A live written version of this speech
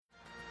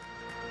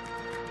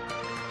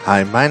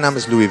Hi, mijn naam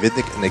is Louis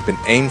Wittek en ik ben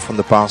één van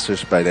de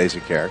pastors bij deze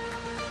kerk.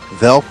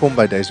 Welkom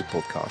bij deze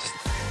podcast.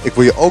 Ik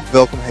wil je ook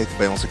welkom heten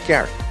bij onze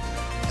kerk.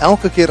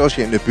 Elke keer als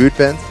je in de buurt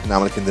bent,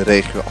 namelijk in de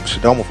regio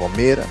Amsterdam of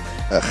Almere,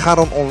 ga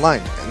dan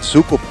online en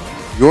zoek op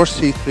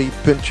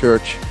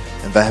yourc3.church.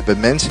 En wij hebben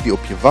mensen die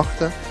op je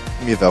wachten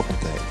om je welkom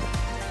te heten.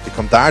 Je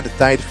kan daar de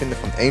tijd vinden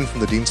van één van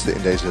de diensten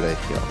in deze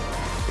regio.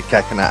 Ik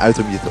kijk ernaar uit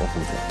om je te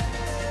ontmoeten.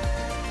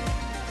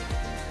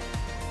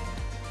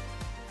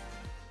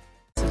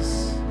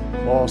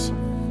 Awesome.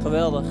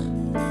 Geweldig.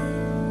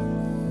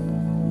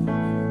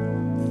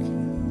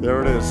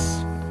 There it is.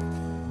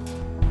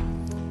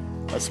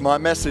 That's my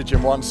message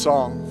in one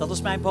song. Dat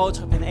is mijn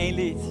boodschap in één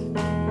lied.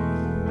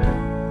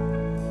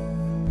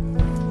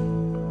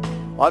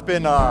 I've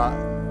been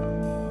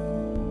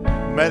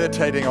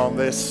meditating on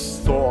this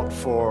thought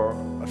for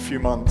a few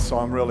months, so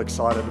I'm real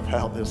excited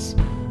about this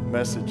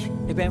message.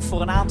 Ik ben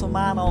voor een aantal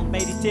maanden aan het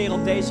mediteren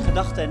op deze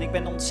gedachte en ik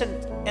ben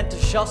ontzettend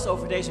enthousiast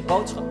over deze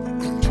boodschap.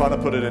 Trying to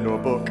put it into a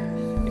book.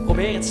 Ik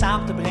probeer het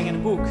samen te brengen in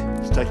een boek.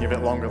 It's taking a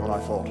bit longer than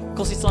I thought. Het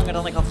kost iets langer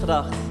dan ik had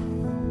gedacht.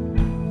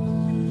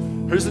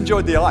 Who's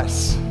enjoyed the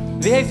ice?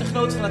 Wie heeft er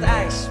genoten van het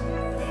ijs?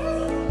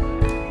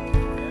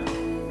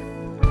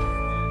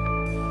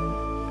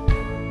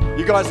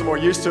 You guys are more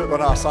used to it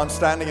than us. I'm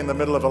standing in the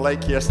middle of a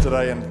lake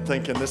yesterday and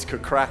thinking this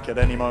could crack at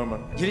any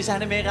moment. Jullie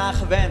zijn er meer aan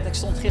gewend. Ik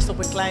stond gisteren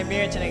op een klein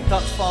meertje en ik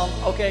dacht van,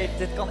 oké,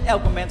 dit kan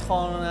elk moment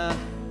gewoon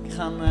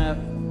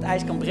het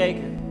ijs kan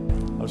breken.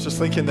 I was just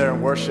thinking there in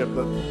worship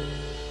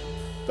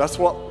that's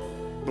what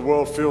the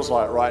world feels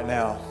like right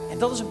now. En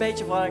dat is een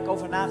beetje waar ik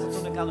over nadacht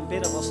toen ik aan het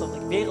bidden was, dat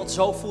de wereld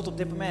zo voelt op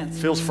dit moment.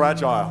 Feels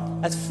fragile.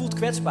 Het voelt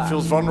kwetsbaar.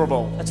 Feels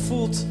vulnerable. Het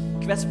voelt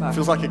kwetsbaar.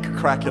 Feels like it could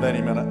crack at any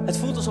minute. Het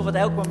voelt alsof het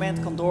elk moment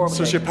kan So as your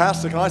doorbreken.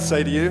 pastor, can I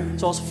say to you,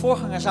 Zoals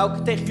voorganger zou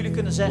ik tegen jullie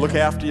kunnen zeggen,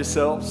 look after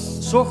yourselves.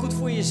 zorg goed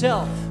voor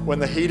jezelf. When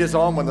the heat is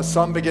on, when the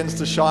sun begins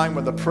to shine,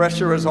 when the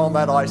pressure is on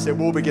that ice, it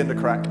will begin to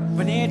crack.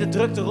 Wanneer de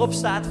druk erop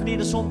staat, wanneer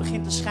de zon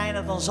begint te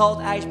schijnen, dan zal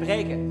het ijs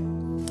breken.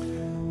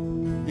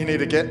 You need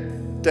to get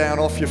down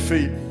off your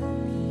feet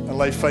and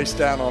lay face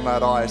down on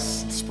that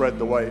ice to spread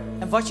the weight.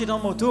 En wat je dan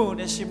moet doen,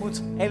 is je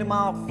moet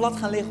helemaal plat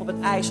gaan liggen op het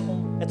ijs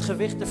om het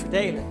gewicht te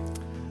verdelen.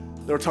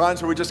 There are times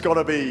where we just got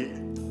to be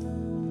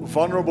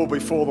vulnerable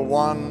before the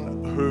one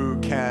who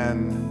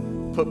can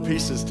put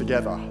pieces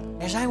together.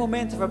 Er zijn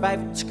momenten waarbij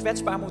we ons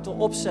kwetsbaar moeten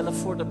opstellen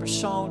voor de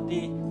persoon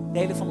die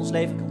delen van ons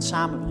leven kan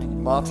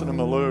samenbrengen. Martin and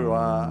Malou,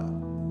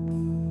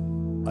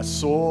 I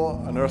saw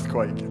an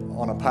earthquake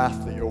on a path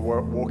that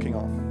you're walking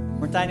on.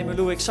 Martijn en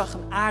Milou, ik zag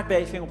een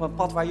aardbeving op een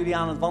pad waar jullie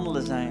aan het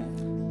wandelen zijn.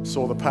 I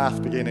saw the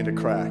path beginning to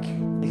crack.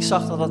 Ik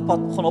zag dat het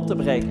pad begon op te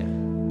breken.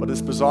 But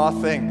this bizarre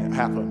thing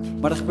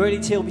happened. Maar er gebeurde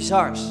iets heel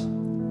bizars.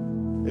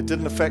 It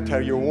didn't affect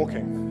how you're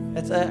walking.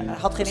 Het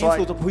had geen It's invloed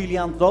like- op hoe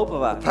jullie aan het lopen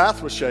waren. The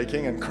path was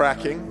shaking and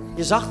cracking,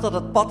 Je zag dat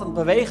het pad aan het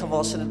bewegen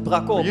was en het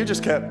brak op. but you just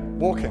kept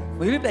walking.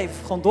 Maar jullie bleven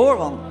gewoon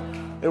doorwandelen.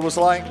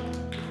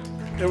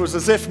 It was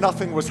as if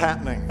nothing was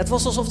happening. Het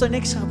was alsof er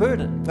niks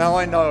gebeurde.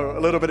 Now I know a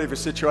little bit of your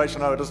situation.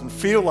 I know it doesn't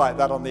feel like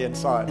that on the En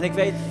inside. ik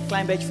weet een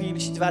klein beetje van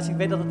jullie situatie. Ik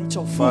weet dat het niet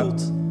zo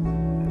voelt.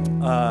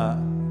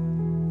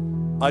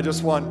 I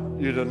just want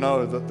you to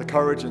know that the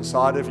courage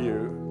inside of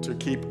you to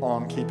keep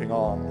on keeping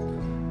on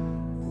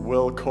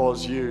will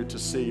cause you to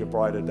see a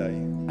brighter day.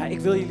 Maar ik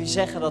wil jullie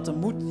zeggen dat de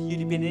moed die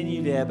jullie binnenin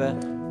jullie hebben,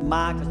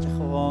 maakt dat je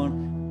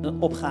gewoon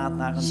opgaat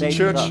naar een betere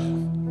Church, dag.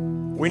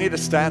 we need to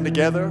stand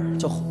together.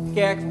 Zo,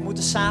 kerk, we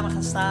moeten samen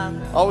gaan staan.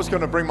 I was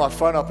going to bring my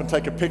phone up and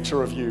take a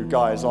picture of you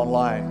guys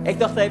online, Ik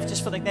dacht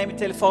eventjes van, ik neem mijn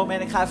telefoon mee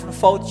en ik ga even een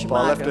fotootje but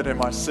I left it maken. in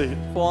my seat.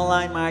 Voor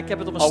online, maar ik heb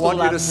het op een I stoel want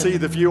you to laten see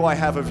zetten. the view I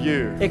have of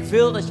you, Ik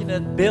wil dat je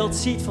het beeld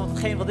ziet van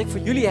hetgeen wat ik voor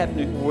jullie heb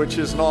nu. which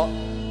is not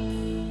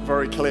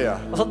very clear.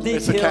 Wat niet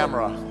It's a heel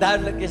camera.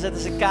 duidelijk is, het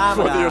is een Whether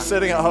camera. you're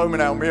sitting at home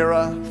in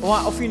Almere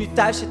Maar of jullie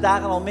thuis zit daar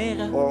in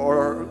Almere,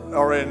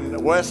 or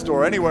in West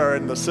or anywhere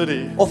in the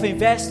city, of in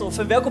West, of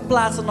in welke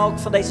plaats dan ook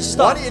van deze why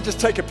stad. don't you just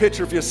take a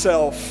picture of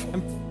yourself,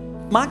 En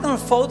maak dan een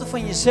foto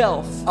van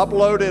jezelf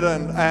upload it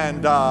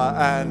and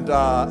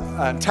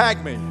tag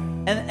me.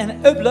 en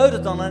upload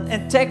het dan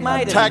en tag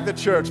mij Tag erin.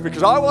 the church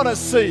because I want to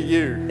see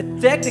you.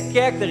 Tag de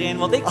kerk erin,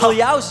 want ik wil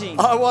jou zien.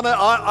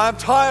 I'm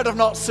tired of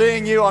not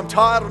seeing you. I'm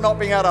tired of not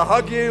being able to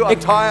hug you.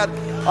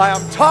 I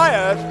am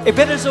tired. Ik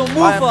ben er zo I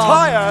moe am van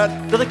tired.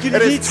 dat ik It jullie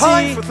is niet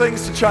time zie. for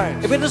things to change.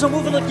 Ik ben er zo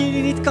moe van dat ik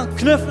jullie niet kan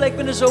knuffelen. Ik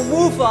ben er zo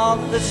moe van.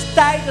 Het is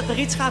tijd dat er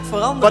iets gaat But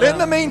veranderen. in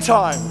the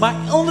meantime, Maar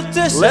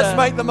ondertussen, let's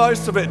make the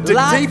most of it. Dig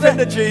laten deep we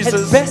into het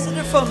Jesus. beste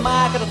ervan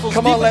maken. Dat we ons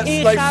Come on, dieper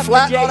let's lay ingaan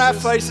flat met on our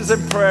Jezus. faces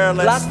in prayer.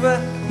 Laten we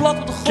plat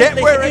op de grond Get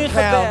where liggen in it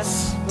gebed. counts.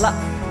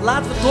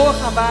 Laten we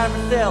doorgaan waar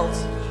het telt.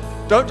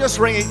 Don't just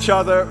ring each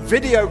other,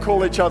 video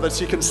call each other so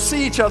you can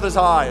see each other's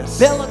eyes.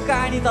 Bel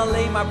elkaar niet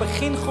alleen, maar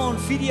begin gewoon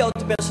video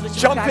te bellen zodat je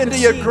Jump elkaar into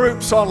kunt your zien.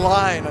 groups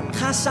online and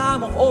Ga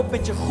samen op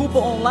met je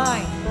groepen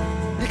online.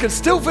 you can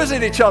still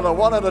visit each other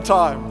one at a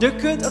time. Je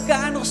kunt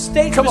elkaar nog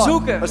steeds Come on,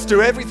 bezoeken. let's do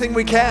everything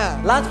we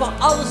can Laten we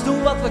alles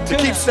doen wat we to keep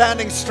kunnen.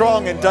 standing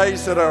strong in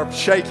days that are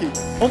shaky.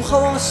 Om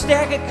gewoon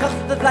sterk en krachtig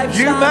te blijven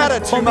You staan matter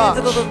op too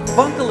momenten much. dat het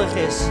wankelig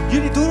is.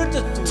 Jullie doen het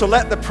ertoe. To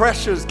let the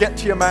pressures get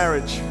to your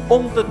marriage.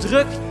 Om de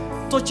druk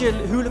tot je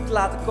huwelijk te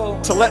laten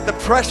komen. To let the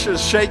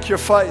pressures shake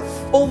your faith.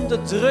 Om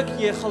de druk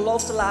je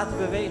geloof te laten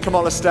bewegen. Come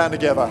on, let's stand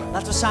together.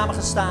 Laten we samen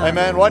gaan staan.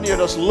 Amen. Why don't you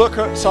just look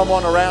at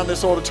someone around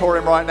this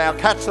auditorium right now,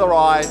 catch their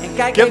eye, En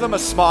kijk give even- them a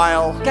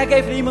smile. Kijk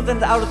even naar iemand in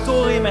het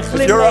auditorium en you're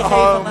glimlach at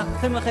home,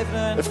 even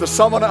hun. If there's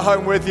someone at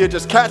home with you,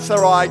 just catch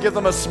their eye, give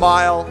them a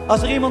smile.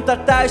 Als er iemand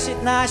daar thuis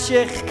zit naast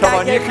je, Come kijk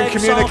on, you even can naar zo'n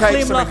communicate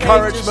some glimlach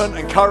encouragement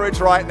eventjes. and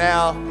courage right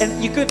now.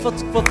 En je kunt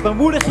wat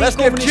bemoediging Let's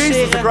give Jesus a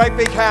communiceren. great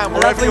big hand En laten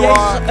wherever we you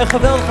Jezus are. een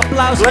geweldig applaus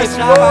Bless geven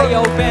you, daar waar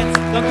Lord. je ook bent.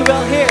 Dank u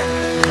wel, Heer.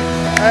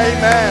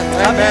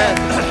 Amen. Amen.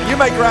 You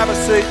may grab a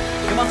seat.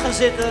 Je mag gaan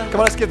zitten. Come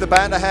on, let's give the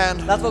band a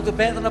hand. Laten we ook de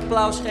band een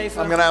applaus I'm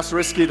geven. going to ask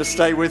Risky to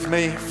stay with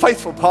me.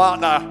 Faithful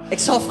partner. Ik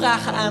zal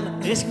vragen aan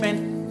Risk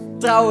mijn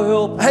trouwe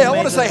hulp. Hey, I om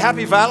mee want to te say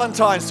happy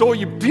Valentine's to all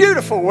you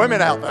beautiful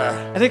women out there.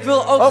 En ik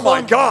wil ook Oh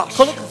gewoon my gosh.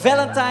 gelukkig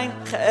Valentine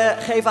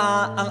geven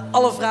aan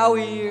alle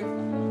vrouwen hier.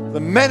 The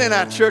men in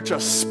our church are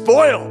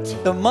spoiled.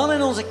 De mannen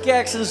in onze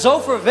kerk zijn zo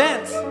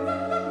verwend.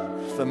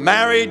 The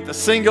married, the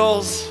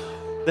singles.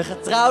 De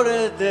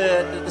getrouwden,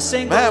 de Man,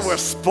 singles. we're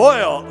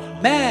spoiled.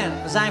 Man,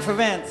 we zijn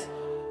verwend.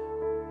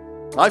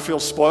 I feel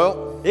spoiled.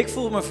 Ik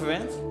voel me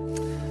verwend.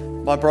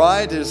 My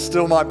bride is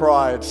still my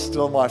bride,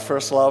 still my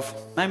first love.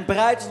 Mijn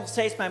bruid is nog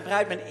steeds mijn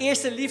bruid, mijn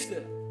eerste liefde.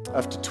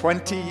 After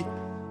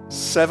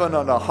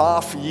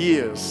 27.5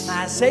 years,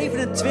 Na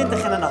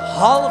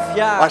 27,5 I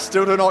jaar.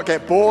 still do not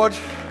get bored.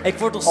 Ik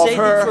word nog of steeds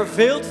her. niet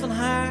verveeld van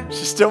haar.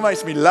 She still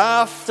makes me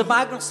laugh. Ze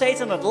maakt me nog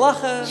steeds aan het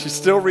lachen. She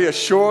still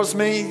reassures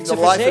me Ze that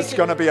life is verzekert-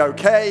 going to be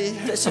okay.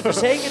 Ze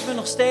verzekert me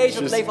nog steeds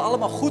dat het She's- leven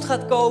allemaal goed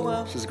gaat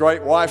komen. She's a great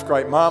wife,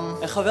 great mum.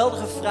 Een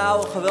geweldige vrouw,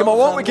 een geweldige Come on,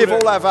 why don't we give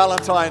all moeder. our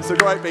Valentines a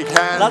great big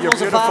hand? Laten we You're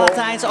onze beautiful.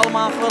 Valentijns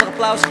allemaal een geweldig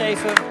applaus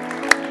geven.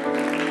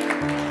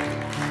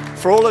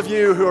 For all of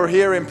you who are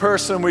here in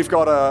person, we've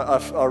got a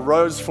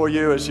rose for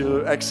you as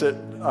you exit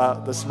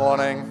this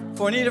morning.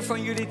 Voor ieder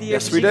van jullie die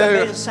Yes, er we fysiek do.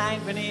 aanwezig zijn,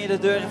 wanneer je de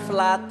deur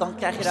verlaat, dan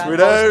krijg je daar We een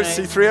do. roos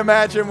mee. C3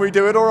 Imagine, we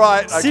do it all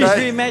right, Zie je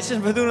okay?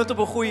 mensen, we doen het op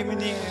een goede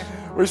manier.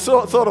 We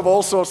thought of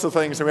all sorts of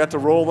things and we had to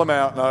rule them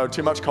out. No,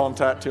 too much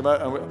contact, too much.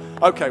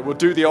 Okay, we'll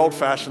do the old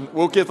fashioned.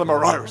 We'll give them a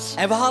rose.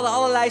 En we hadden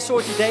allerlei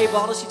soorten ideeën. We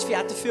hadden zoiets van,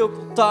 ja, te veel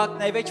contact.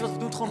 Nee, weet je wat we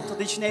doen? Het gewoon op een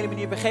traditionele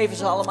manier. We geven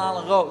ze allemaal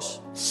een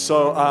roos.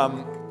 So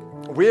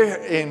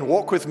we're in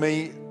Walk With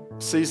Me,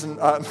 season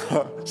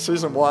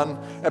 1,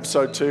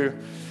 episode 2,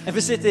 En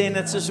we zitten in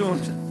het seizoen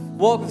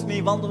Walk With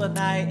Me, wandel met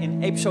mij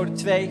in episode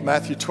 2.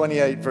 Matthew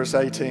 28, verse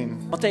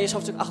 18. Matthäus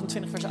hoofdstuk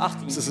 28, vers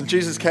 18. It says, and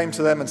Jesus came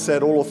to them and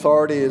said, all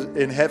authority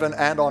in heaven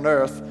and on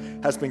earth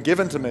has been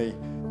given to me.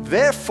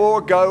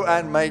 Therefore go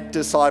and make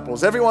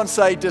disciples. Everyone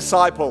say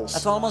disciples.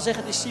 Laten we allemaal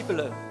zeggen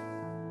discipelen.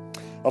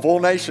 Of all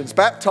nations,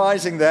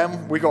 baptizing them.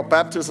 We got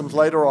baptisms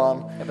later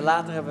on.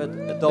 Later hebben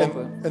we het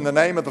dopen. In the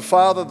name of the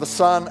Father, the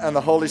Son, and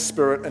the Holy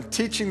Spirit, and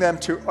teaching them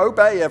to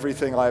obey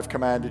everything I have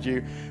commanded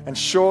you. And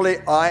surely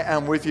I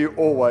am with you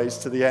always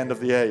to the end of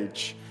the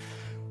age.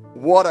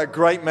 What a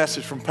great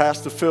message from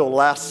Pastor Phil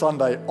last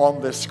Sunday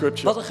on this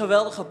scripture. Wat een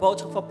geweldige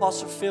boodschap van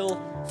Pastor Phil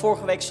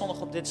vorige week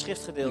zondag op dit You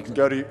schriftgedeelte. can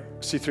go to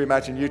C3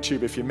 Imagine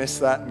YouTube if you missed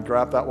that and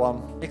grab that one.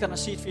 Je kan naar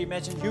C3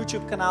 Imagine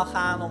YouTube kanaal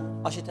gaan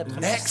als je het hebt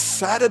gemist. Next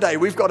Saturday,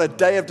 we've got a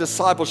day of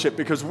discipleship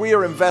because we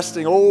are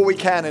investing all we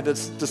can in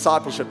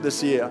discipleship this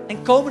year.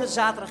 En komende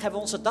zaterdag hebben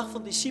we onze dag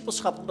van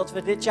discipelschap, omdat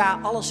we dit jaar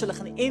alles zullen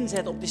gaan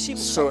inzetten op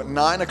discipelschap. So at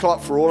 9 o'clock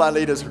for all our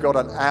leaders, we've got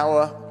an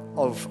hour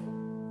of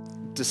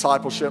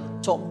discipleship.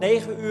 Zo om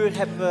 9 uur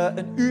hebben we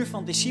een uur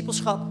van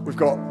discipelschap. We've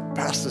got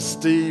Pastor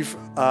Steve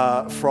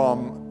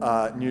from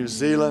New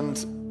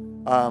Zealand,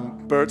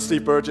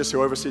 Steve Burgess,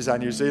 who oversees our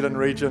New Zealand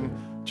region,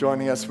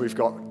 joining us. We've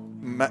got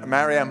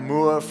Marianne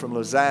Moore from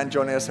Lausanne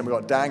joining us, and we've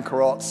got Dan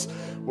Karotz,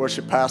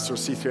 worship pastor of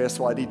C3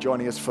 SYD,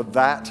 joining us for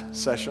that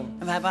session.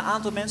 En we hebben een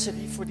aantal mensen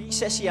die voor die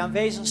sessie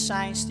aanwezig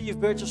zijn. Steve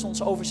Burgess,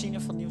 onze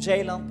overziener van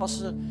Nieuw-Zeeland.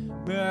 Pastor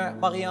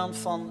Marianne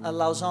van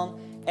Lausanne.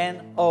 En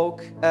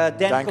ook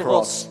Dan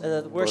Karotz,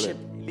 de worship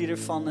leader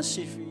van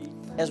C3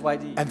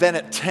 SYD. And then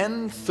at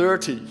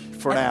 10:30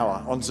 for an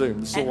hour on Zoom.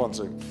 This is all on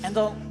Zoom. En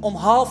dan om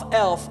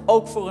 10:30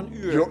 ook voor een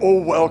uur. You're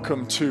all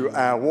welcome to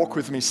our Walk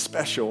With Me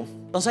special.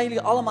 Dan zijn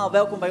jullie allemaal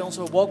welkom bij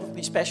onze Walk With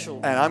Me special.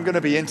 And I'm going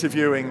to be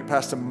interviewing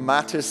Pastor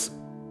Mattis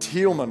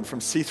Thielman from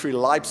C3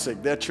 Leipzig.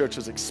 Their church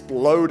has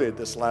exploded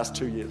this last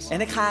 2 years.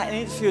 En ik ga een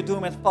interview doen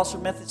met pastor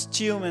Mattis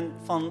Thielman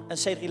van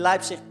C3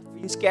 Leipzig,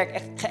 wiens kerk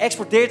echt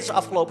geëxplodeerd is de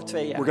afgelopen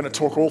 2 jaar. We're going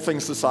to talk all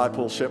things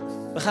discipleship.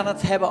 We gaan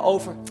het hebben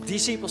over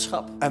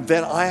discipelschap. And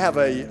then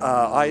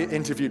I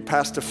interviewed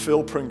Pastor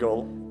Phil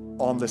Pringle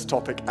on this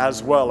topic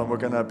as well, and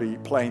we're going to be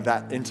playing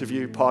that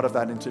interview, part of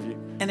that interview.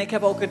 En ik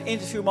heb ook een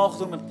interview mogen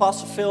doen met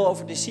Pastor Phil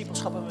over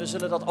discipelschap en we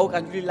zullen dat ook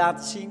aan jullie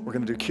laten zien. We're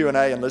going to do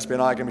Q&A, and Lisby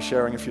and I are going to be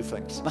sharing a few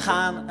things. We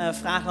gaan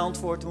vragen en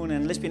antwoord doen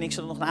en Lisby en ik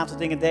zullen nog een aantal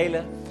dingen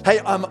delen.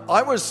 Hey,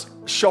 I was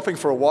shopping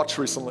for a watch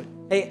recently.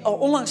 Hey,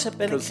 onlangs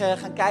ben ik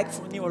gaan kijken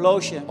voor een nieuw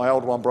horloge. My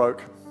old one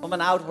broke. Want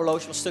mijn oude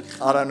horloge was stuk I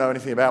gegaan. don't know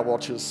anything about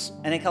watches.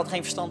 En ik had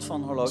geen verstand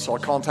van horloges. So I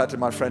contacted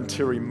my friend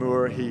Thierry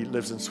Moore. He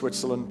lives in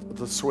Switzerland.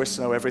 The Swiss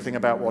know everything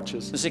about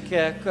watches. Dus ik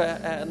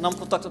nam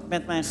contact op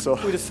met mijn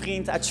goede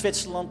vriend uit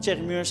Zwitserland,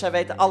 Thierry Muur. Zij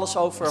weten alles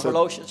over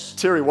horloges.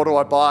 Thierry, what do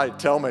I buy?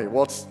 Tell me.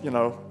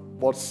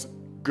 What's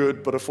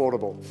good but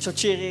affordable? Zo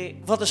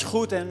Thierry, wat is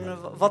goed en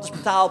wat is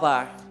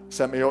betaalbaar?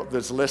 Sent me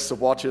this list of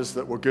watches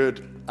that were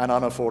good and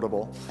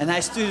unaffordable. En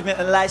hij stuurde me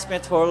een lijst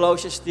met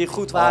horloges die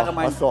goed waren,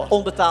 maar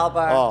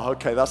onbetaalbaar. Oh,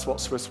 okay, that's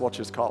what Swiss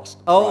watches cost.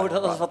 Oh,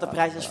 right, dat is wat de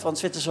prijs is van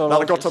Zwitserse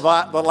horloges. Now I got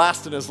to the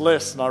last in his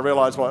list, and I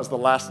realized what was the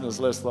last in his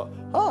list. No,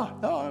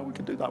 we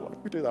can do that one.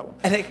 We do that one.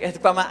 En het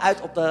kwam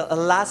uit op de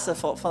laatste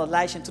van het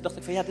lijstje, en toen dacht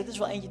ik van ja, dit is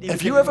wel eentje die.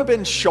 Have you ever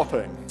been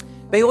shopping?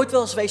 Ben je ooit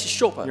wel eens wezen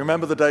shoppen? You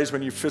remember the days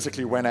when you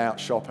physically went out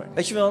shopping?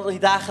 Weet je wel die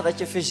dagen dat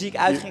je fysiek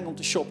uitging om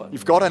te shoppen?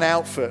 You've got an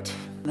outfit.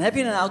 Dan heb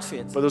je een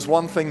outfit. But there's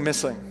one thing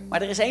missing.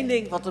 Maar er is één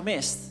ding wat er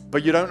mist.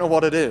 But you don't know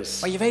what it is.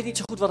 Maar je weet niet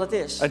zo goed wat het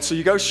is. And so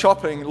you go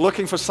shopping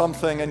looking for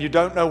something and you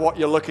don't know what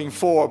you're looking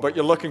for, but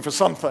you're looking for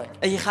something.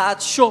 En je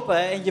gaat shoppen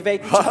en je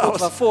weet niet zo goed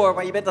waarvoor,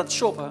 maar je bent aan het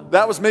shoppen.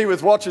 That was me with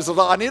watches.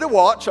 I need a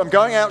watch. I'm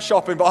going out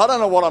shopping, but I don't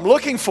know what I'm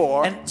looking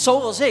for. En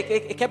zo was ik.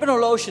 Ik heb een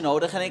horloge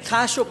nodig en ik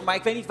ga shoppen, maar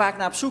ik weet niet waar ik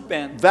naar op zoek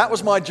ben. That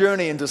was my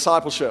journey in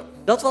discipleship.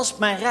 Dat was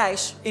mijn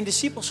reis in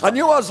discipelschap. I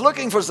knew I was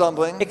looking for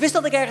something. Ik wist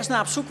dat ik ergens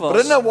naar op zoek was. But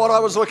I didn't know what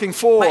I was looking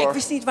for. Maar ik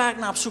wist niet waar ik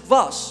naar op zoek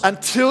was.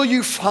 Until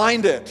you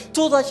find it.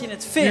 Totdat je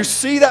het vindt. You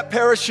see that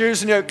pair of shoes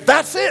and you go,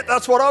 that's it.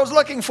 That's what I was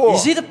looking for. Je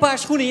ziet een paar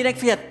schoenen en je denkt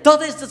van ja,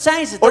 dat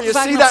zijn ze. Or Dat you is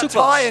waar ik see naar op that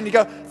zoek was. tie and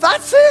you go,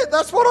 that's it.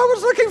 That's what I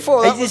was looking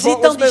for. En je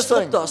ziet dan die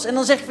stropdas en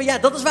dan zeg je van ja,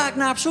 dat is waar ik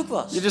naar op zoek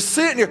was. You just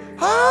see it and you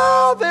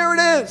go, there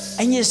it is.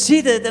 En je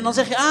ziet het en dan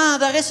zeg je,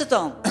 daar is het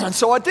dan. And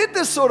so I did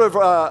this sort of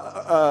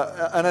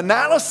an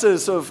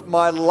analysis of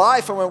my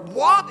life and went,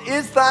 what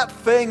is that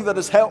thing that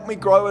has helped me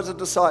grow as a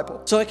disciple?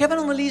 Zo, ik heb een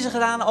analyse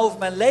gedaan over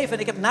mijn leven en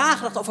ik heb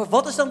nagedacht over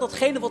wat is dan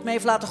datgene wat me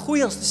heeft laten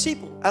groeien als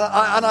discipel.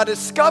 And I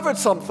discovered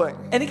something.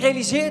 En ik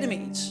realiseerde me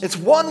iets. It's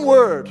one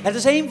word. Het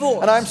is één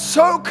woord. And I'm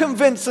so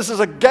convinced this is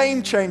a game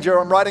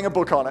changer. I'm writing a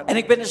book on it. En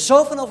ik ben er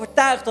zo van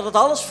overtuigd dat het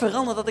alles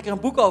verandert dat ik er een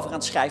boek over aan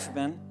het schrijven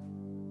ben.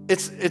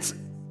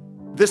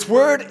 This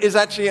word is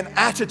actually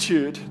an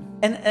attitude.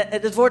 En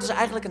het woord is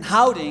eigenlijk een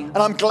houding.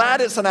 And I'm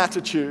glad it's an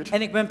attitude.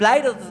 En ik ben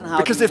blij dat het een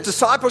houding Because if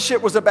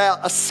discipleship was about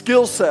a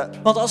skill set.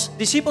 Want als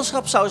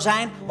discipelschap zou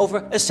zijn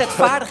over een set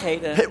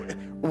vaardigheden.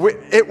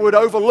 It would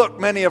overlook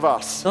many of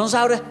us. Dan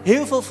zouden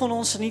heel veel van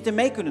ons er niet in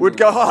mee kunnen doen.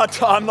 We'd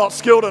go, I'm not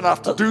skilled enough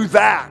to do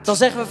that. Dan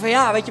zeggen we van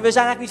ja, weet je, we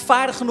zijn eigenlijk niet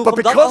vaardig genoeg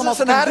om dat allemaal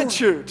te kunnen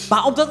doen.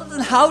 Maar omdat het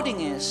een houding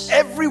is.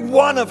 Every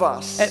one of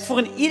us. En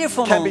voor ieder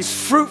van can ons. Be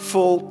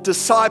fruitful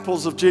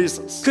disciples of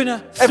Jesus.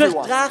 Kunnen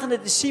vruchtdragende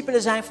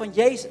discipelen zijn van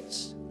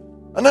Jezus.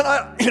 And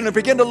then I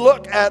begin to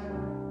look at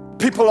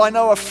people I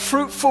know are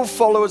fruitful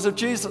followers of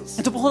Jesus.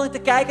 En toen begon ik te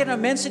kijken naar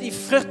mensen die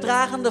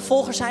vruchtdragende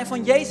volgers zijn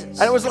van Jezus.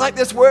 And it was like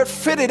this word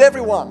fitted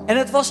everyone. En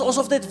het was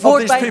alsof dit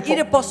woord bij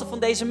ieder paste van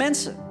deze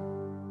mensen.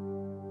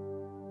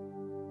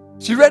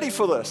 So you ready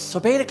for this? Zo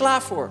ben je er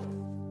klaar voor.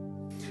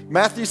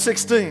 Matthew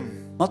 16.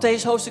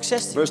 Mattheüs hoofdstuk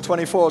 16. Verse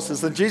 24 says,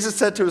 Then Jesus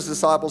said to his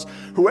disciples,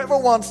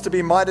 Whoever wants to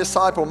be my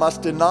disciple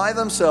must deny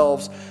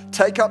themselves,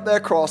 take up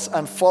their cross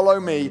and follow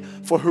me.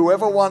 For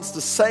whoever wants to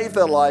save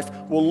their life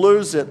will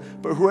lose it.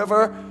 But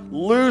whoever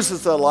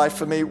loses their life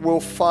for me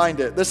will find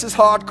it. This is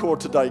hardcore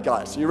today,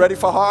 guys. Are you ready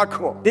for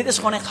hardcore? Dit is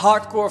gewoon echt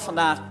hardcore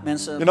vandaag,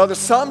 mensen. You know,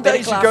 there's some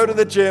days you go to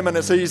the gym and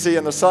it's easy,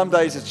 and there's some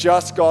days it's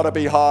just got to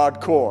be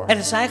hardcore. En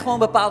er zijn gewoon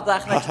bepaalde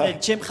dagen dat je naar de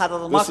gym gaat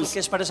dat het makkelijk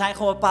is, maar er zijn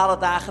gewoon bepaalde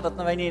dagen dat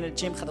wanneer je naar de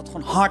gym gaat dat het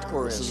gewoon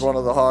hardcore is. This is one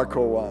of the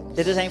hardcore ones.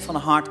 Dit is een van de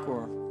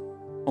hardcore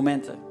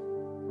momenten.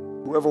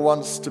 Whoever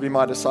wants to be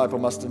my disciple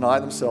must deny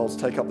themselves,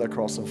 take up their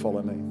cross and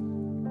follow me.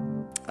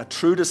 A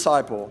true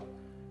disciple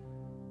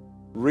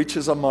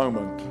reaches a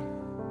moment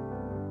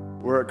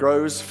where it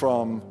grows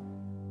from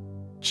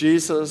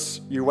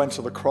Jesus, you went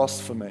to the cross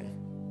for me.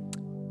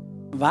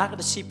 Een ware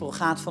discipel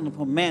gaat van het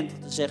moment dat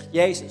hij zegt,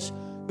 Jezus,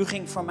 u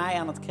ging voor mij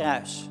aan het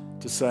kruis.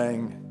 To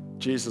saying,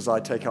 Jesus,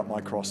 I take up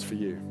my cross for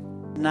you.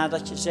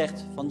 Nadat je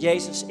zegt van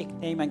Jezus, ik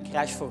neem mijn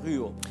kruis voor u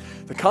op.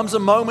 There comes a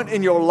moment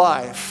in your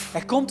life.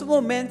 Er komt een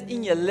moment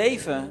in je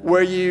leven.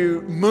 Where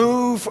you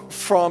move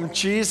from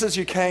Jesus,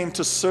 you came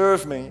to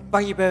serve me.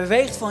 Waar je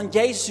beweegt van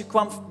Jezus, u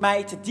kwam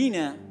mij te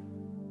dienen.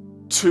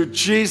 To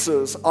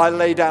Jesus, I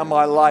lay down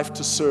my life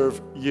to serve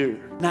you.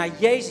 Naar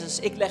Jezus,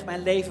 ik leg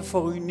mijn leven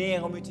voor u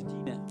neer om u te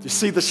dienen. You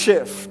see the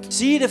shift?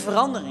 Zie je de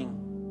verandering?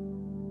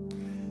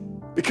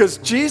 Because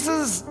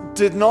Jesus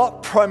did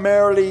not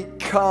primarily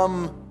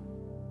come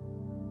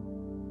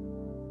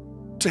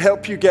to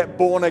help you get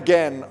born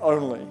again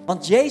only.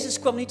 Want Jezus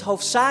kwam niet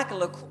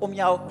hoofdzakelijk om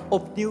jou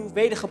opnieuw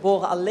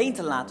wedergeboren alleen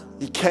te laten.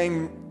 He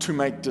came to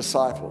make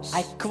disciples.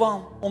 Hij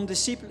kwam om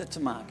discipelen te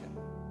maken.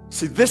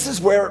 See, this is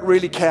where it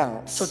really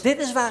counts. Zo, dit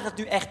is waar het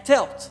nu echt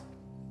telt.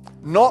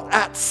 Not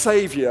at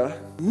Savior,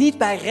 Niet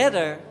bij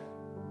redder,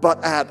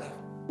 but at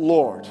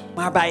Lord.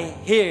 maar bij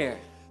Heer.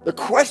 The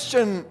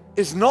question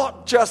is not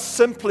just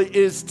simply,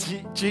 is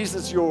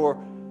Jesus your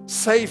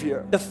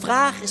Savior? De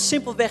vraag is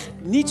simpelweg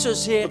niet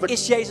zozeer,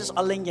 is Jezus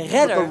alleen je But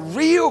redder? the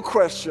real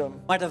question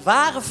Maar de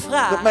ware that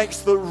vraag,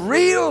 makes the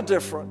real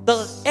difference dat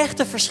het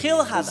echte verschil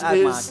gaat is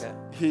uitmaken,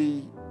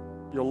 He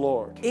your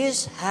Lord?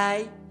 is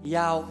Hij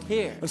jouw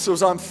Heer? And so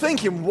as I'm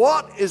thinking,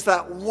 what is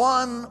that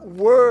one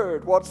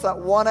word? What's that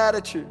one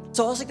attitude?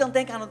 Zoals ik dan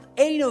denk aan het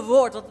ene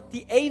woord,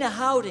 die ene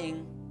houding.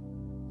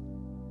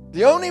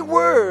 The only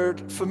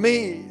word for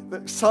me that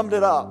summed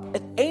it up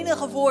Het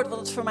enige woord wat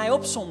het voor mij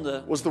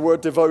opsomde, was the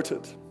word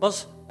devoted.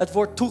 was het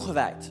woord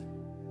toegewijd.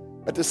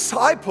 A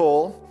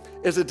disciple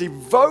is a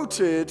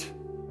devoted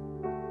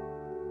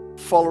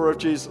follower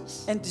of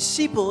Jesus. Een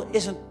discipel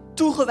is een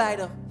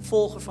toegewijde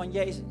volger van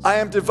Jezus. I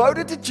am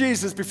devoted to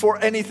Jesus before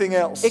anything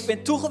else. Ik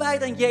ben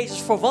toegewijd aan Jezus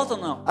voor wat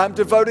dan ook. I'm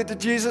devoted to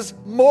Jesus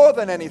more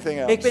than anything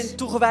else. Ik ben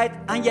toegewijd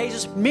aan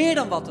Jezus meer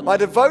dan wat dan My ook.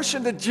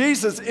 devotion to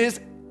Jesus is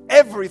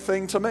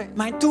everything to me.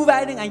 Mijn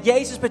toewijding aan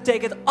Jezus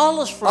betekent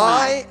alles voor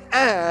mij. I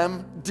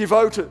am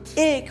devoted.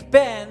 Ik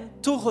ben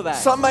toegewijd.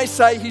 Some may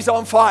say he's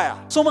on fire.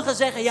 Sommigen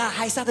zeggen, ja,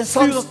 hij staat in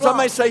Some vuur of may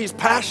vlam. say he's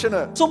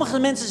passionate. Sommige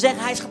mensen zeggen,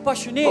 hij is But we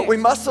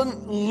gepassioneerd. mustn't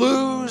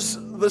lose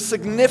the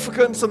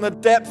significance and the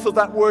depth of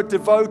that word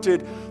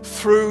devoted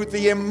through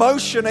the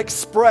emotion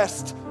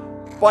expressed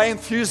by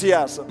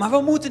enthusiasm. Maar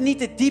we moeten niet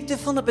de diepte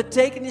van de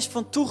betekenis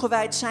van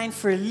toegewijd zijn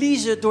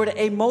verliezen door de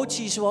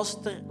emotie zoals het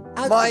eruit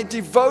My ziet.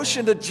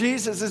 devotion to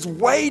Jesus is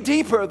way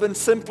deeper than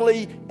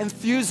simply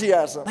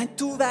enthusiasm. Mijn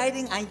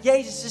toewijding aan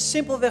Jezus is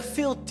simpelweg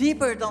veel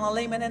dieper dan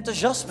alleen mijn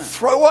enthousiasme.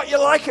 Throw what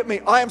you like at me.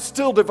 I am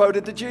still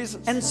devoted to Jesus.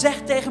 En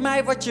zeg tegen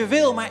mij wat je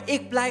wil, maar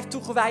ik blijf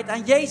toegewijd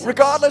aan Jezus.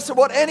 Regardless of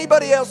what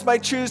anybody else may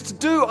choose to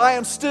do, I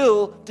am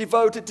still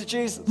devoted to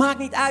Jesus. Maakt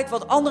niet uit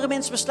wat andere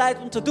mensen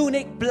besluiten om te doen,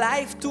 ik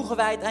blijf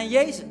toegewijd aan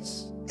Jezus.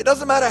 It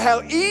doesn't matter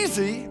how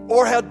easy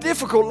or how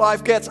difficult life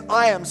gets,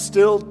 I am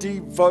still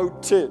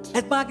devoted.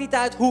 Het maakt niet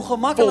uit hoe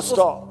gemakkelijk Full of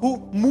stop. hoe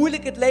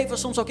moeilijk het leven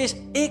soms ook is.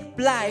 Ik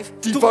blijf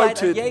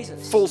toegewijd aan Devoted,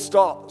 Jezus. full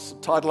stop. That's the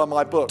title of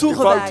my book.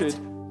 Toegewijd. Devoted,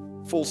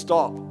 full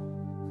stop.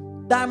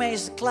 Daarmee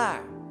is het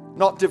klaar.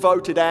 Not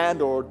devoted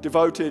and or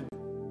devoted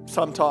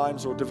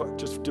sometimes or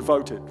just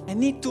devoted. En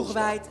niet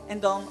toegewijd en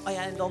dan, oh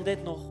ja, en dan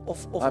dit nog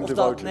of I'm dat.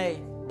 devoted.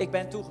 Nee, ik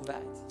ben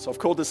toegewijd. So I've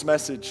called this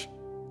message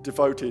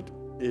Devoted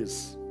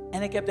Is.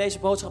 En ik heb deze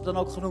boodschap dan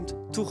ook genoemd,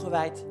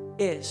 toegewijd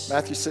is.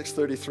 Matthew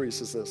 6:33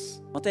 says this.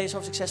 Mattheüs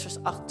hoofdstuk 6 vers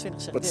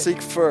 28 zegt But dit.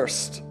 seek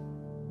first.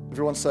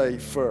 Everyone say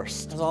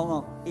first. Dat is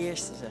allemaal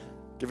eerste zeggen.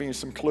 Giving you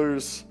some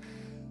clues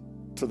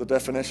to the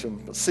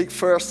definition. But seek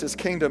first his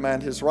kingdom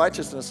and his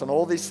righteousness, and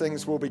all these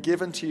things will be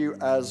given to you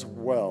as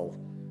well.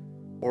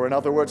 Or in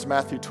other words,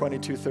 Matthew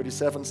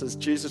 22:37 says,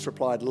 Jesus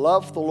replied,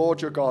 love the Lord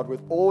your God with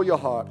all your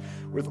heart,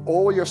 with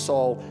all your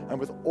soul, and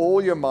with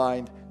all your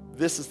mind.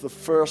 This is the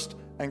first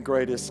and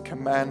greatest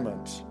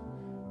commandment.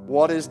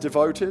 What is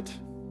devoted?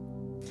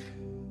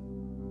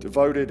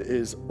 Devoted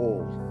is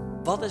all.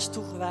 Wat is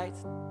toegewijd?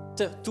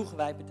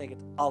 Toegewijd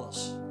betekent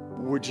alles.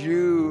 Would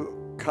you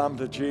come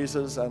to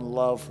Jesus and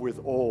love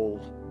with all,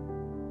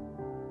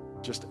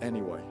 just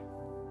anyway?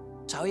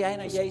 Zou jij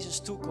naar Jezus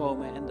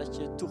toekomen en dat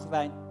je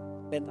toegewijd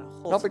bent aan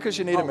God? Not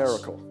because you need a Alles.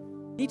 miracle.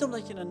 Niet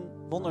omdat je een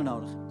wonder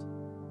nodig hebt.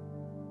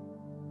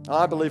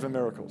 I believe in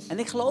miracles. En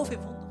ik geloof in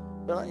wonderen.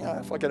 But yeah,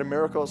 if I get a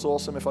miracle, it's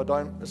awesome. If I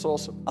don't, it's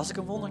awesome. Als ik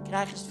een wonder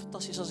krijg, is het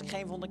fantastisch. Als ik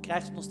geen wonder krijg,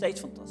 is het nog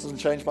steeds It fantastisch. doesn't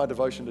change my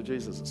devotion to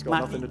Jesus. It's got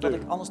Maakt nothing niet to dat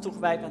do. ik anders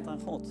toegewijd ben aan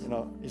God. You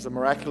know, he's a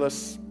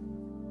miraculous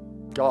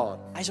God.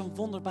 Hij is een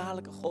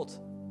wonderbaarlijke God.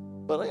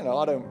 But you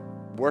know, I don't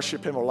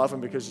worship him or love him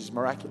because he's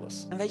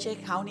miraculous. En weet je,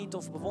 ik hou niet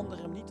of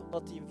bewonder hem niet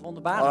omdat hij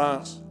wonderbaarlijk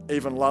I is.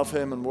 even love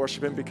him and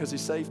worship him because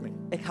he saved me.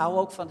 Ik hou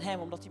ook van hem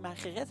omdat hij mij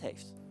gered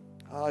heeft.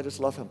 I just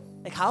love him.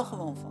 Ik hou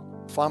gewoon van hem.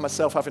 I find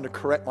myself having to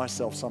correct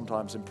myself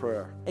sometimes in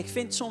prayer. Ik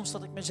vind soms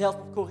dat ik mezelf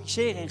moet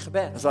corrigeren in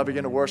gebed. As I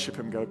begin to worship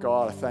him, go,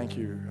 God, I thank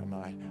you.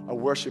 And I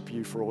worship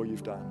you for all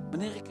you've done.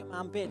 Wanneer ik hem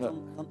aanbid,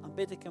 dan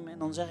aanbid ik hem en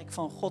dan zeg ik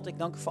van God, ik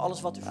dank u voor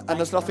alles wat u voor And mij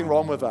there's gedaan nothing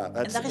hebt. wrong with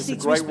that. En daar is It's a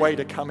niets great mis way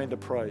mee. to come into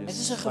praise. Het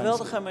is een Thanks.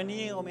 geweldige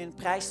manier om in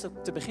prijs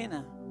te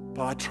beginnen.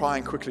 But I try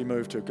and quickly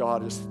move to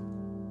God, just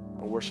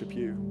I worship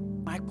you.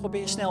 Maar ik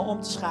probeer snel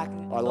om te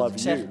schakelen. I Dat love ik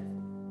zeg, you.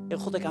 Heer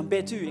God, ik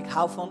aanbid u, ik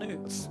hou van u.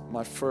 It's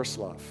my first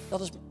love.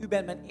 U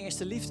bent mijn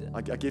eerste liefde.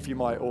 I give you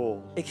my all.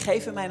 Ik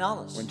geef u mijn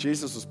alles. When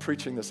Jesus was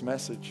preaching this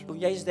message, Toen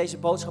Jezus deze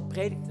boodschap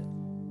predikte,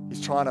 he's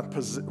trying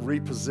to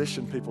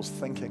reposition people's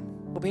thinking.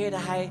 probeerde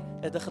hij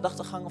de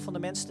gedachtegangen van de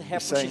mensen te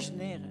He's saying,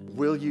 herpositioneren.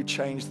 will you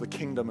change the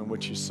kingdom in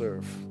which you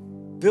serve?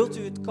 Wilt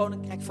u het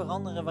koninkrijk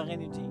veranderen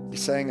waarin u dient?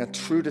 He's saying a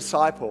true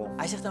disciple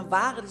Hij zegt een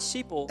ware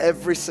discipel.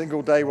 every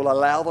single day will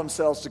allow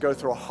themselves to go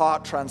through a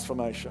heart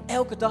transformation,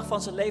 Elke dag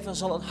van zijn leven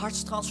zal een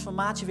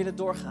hartstransformatie willen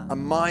doorgaan. a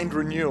mind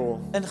renewal,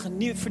 Een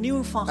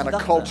vernieuwing van and a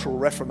gedachten.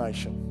 cultural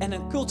reformation. En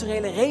een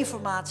culturele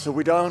reformatie. So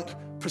we don't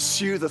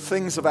pursue the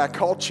things of our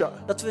culture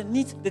Dat we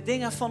niet de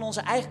dingen van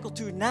onze eigen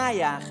cultuur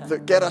najagen. that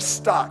get us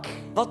stuck,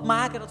 Wat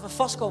maken dat we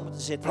vast komen te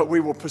zitten. but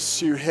we will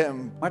pursue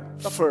Him Maar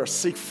dat- first,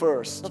 seek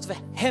first. Dat we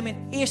hem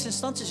in eerste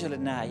instantie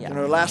zullen You najagen.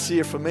 know, last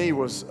year for me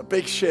was a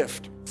big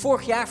shift.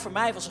 Vorig jaar voor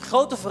mij was een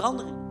grote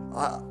verandering.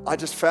 I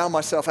just found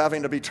myself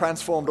having to be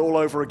transformed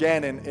all over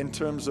again in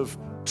terms of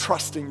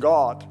trusting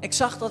God. Ik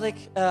zag dat ik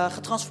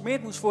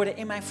getransformeerd moest worden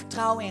in mijn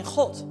vertrouwen in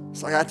God.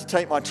 So I had to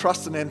take my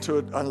trust in Him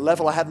to a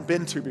level I hadn't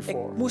been to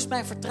before. Ik moest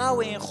mijn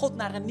vertrouwen in God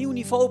naar een nieuw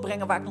niveau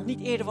brengen waar ik nog niet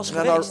eerder was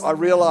And then geweest. I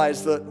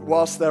realized that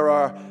whilst there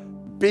are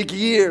big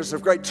years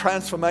of great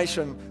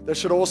transformation, there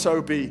should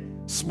also be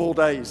small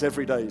days,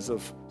 every days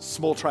of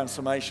small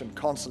transformation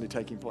constantly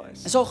taking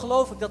place. En zo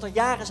geloof ik dat er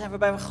jaren zijn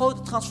waarbij we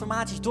grote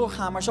transformaties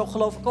doorgaan. Maar zo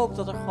geloof ik ook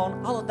dat er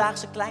gewoon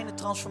alledaagse kleine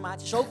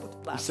transformaties ook moeten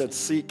He plaatsvinden.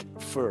 said, seek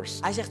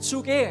first. Hij zegt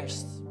zoek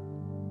eerst.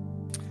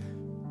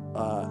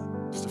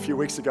 Just a few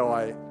weeks ago,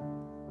 I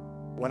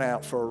went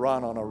out for a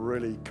run on a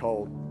really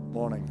cold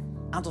morning.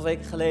 Een aantal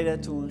weken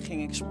geleden toen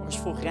ging ik 's morgens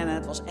vroeg rennen.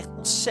 Het was echt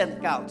ontzettend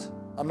koud.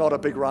 I'm not a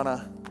big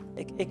runner,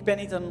 Ik ben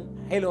niet een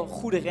hele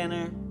goede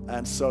renner.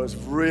 and so it's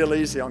real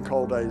easy on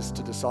cold days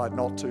to decide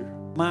not to.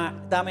 Maar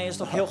daarmee is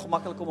het ook heel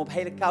gemakkelijk om op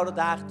hele koude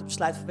dagen te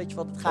besluiten van weet je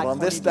wat, het ga ik But on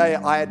gewoon this niet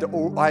day,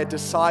 doen. I had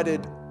decided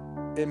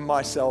in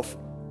myself,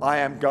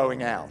 I am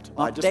going out.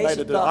 Want I just made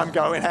deze it. dag- I'm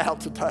going out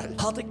today.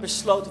 Had ik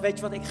besloten, weet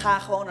je wat, ik ga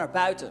gewoon naar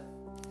buiten.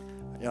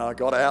 You know,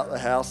 I got out the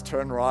house,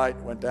 turned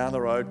right, went down the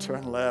road,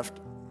 turned left.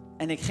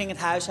 En ik ging het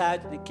huis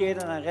uit en ik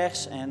keerde naar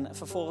rechts en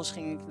vervolgens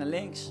ging ik naar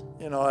links.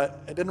 You know,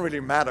 it didn't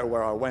really matter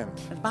where I went.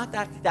 Het maakte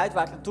eigenlijk niet uit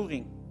waar ik naartoe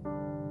ging.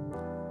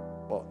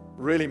 What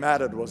really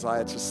mattered was I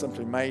had just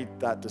simply made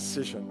that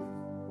decision.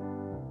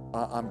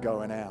 I'm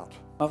going out.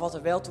 Maar wat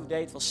er wel toe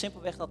deed, was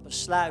simpelweg dat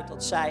besluit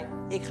dat zei,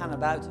 ik ga naar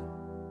buiten.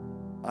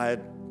 I had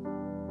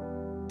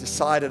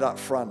decided up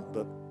front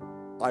that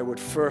I would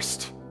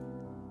first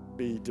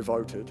be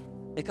devoted.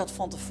 Ik had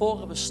van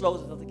tevoren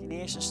besloten dat ik in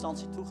eerste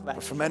instantie But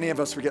toegewijd for was. many of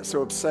us, we get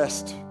so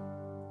obsessed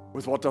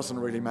with what doesn't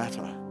really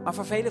matter. Maar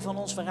voor velen van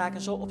ons, we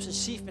raken zo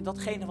obsessief met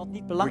datgene wat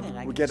niet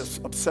belangrijk We is. get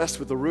obsessed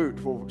with the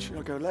route. Well,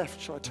 should I go left?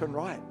 Should I turn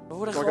right? We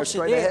worden Do I go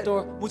straight geobsedeerd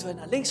ahead? door, moeten we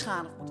naar links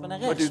gaan of moeten we naar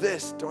Do I do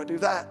rechts? this? Do I do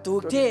that?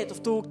 Doe ik dit of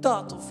doe ik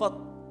dat of wat?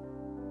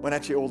 When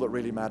actually all that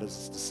really matters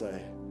is to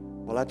say,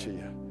 well, actually,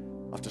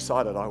 I've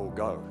decided I will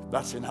go.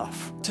 That's enough.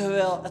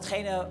 Terwijl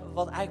hetgene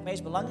wat eigenlijk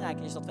meest belangrijk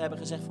is, dat we hebben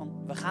gezegd van,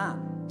 we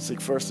gaan.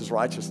 Seek first his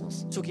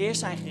righteousness. Zoek eerst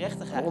zijn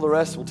gerechtigheid. All the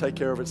rest will take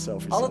care of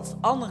itself, he Al said. het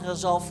andere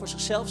zal voor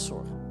zichzelf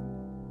zorgen.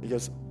 He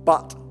goes,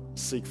 but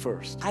seek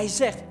first. Hij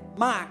zegt,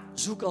 maar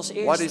zoek als Why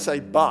did he eerste.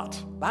 say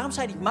but? Waarom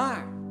zei hij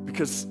maar?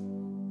 Because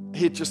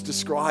he had just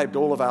described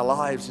all of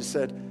our lives. He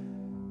said,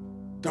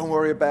 don't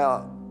worry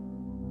about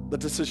the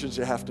decisions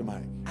you have to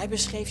make. Hij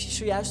beschreef je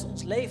zojuist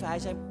ons leven. Hij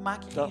zei,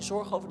 maak je geen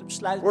zorgen over de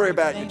besluiten Worry die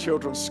je about moet your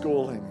nemen. children's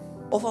schooling.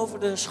 Of over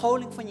de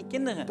scholing van je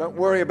kinderen. Don't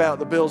worry about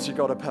the bills you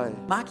got to pay.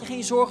 Maak je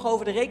geen zorgen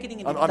over de rekeningen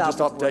die I'm betaald just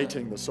moeten worden.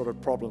 updating the sort of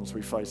problems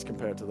we face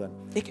compared to them.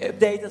 Ik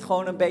update het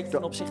gewoon een beetje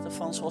ten opzichte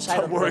van zoals zij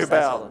dat Don't worry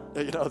destijds about,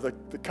 hadden.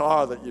 the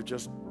car that you've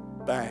just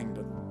banged.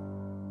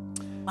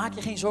 Maak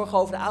je geen zorgen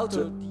over de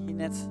auto die je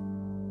net...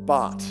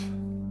 But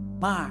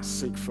Maar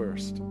seek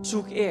first.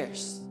 zoek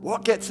eerst. What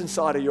gets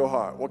inside of your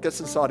heart? What gets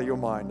inside of your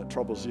mind that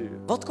troubles you?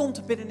 Wat komt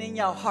er binnenin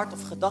jouw hart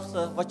of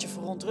gedachte wat je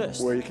verontrust?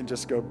 Where you can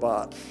just go,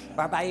 but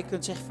Waarbij je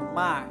kunt zeggen van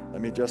maar.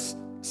 let me just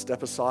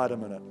step aside a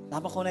minute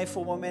Laat me gewoon even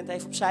voor een moment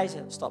even opzij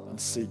stappen.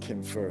 and seek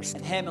Him first.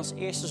 En hem als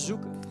eerste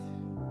zoeken.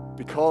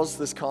 Because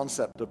this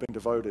concept of being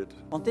devoted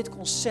Want dit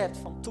concept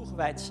van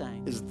toegewijd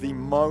zijn is the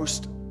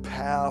most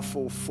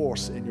powerful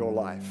force in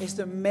your life, is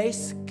de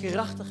meest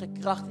krachtige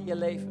kracht in je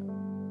leven.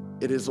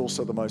 it is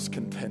also the most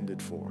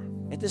contended for.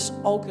 Het is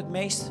ook het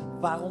meest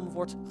waarom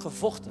wordt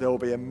gevochten. There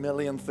will be a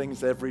million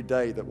things every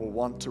day that will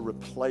want to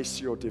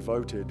replace your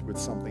devoted with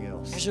something Er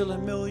else.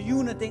 zullen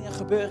miljoenen dingen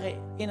gebeuren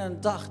in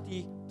een dag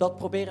die dat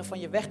proberen van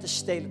je weg te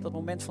stelen, dat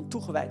moment van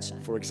toegewijd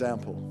zijn. For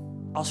example,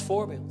 Als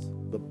voorbeeld,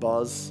 the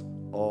buzz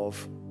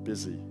of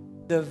busy.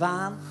 de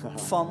waan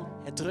van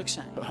het druk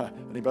zijn.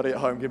 Anybody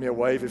at home, give me a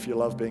wave if you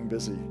love being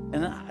busy.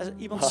 En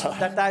iemand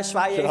daar thuis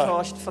zwaai je even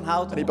als je ervan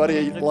houdt. om Anybody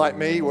druk like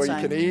me, te where you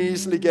zijn. can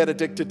easily get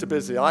addicted to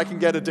busy? I can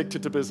get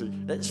addicted to busy.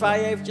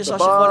 Zwaai je eventjes The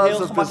als je gewoon buzz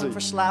heel of gemakkelijk busy.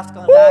 verslaafd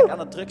kan raken aan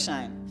het druk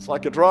zijn. It's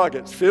like a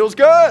drug. It feels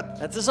good.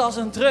 Het is als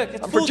een druk.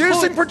 Het I'm voelt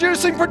producing, goed.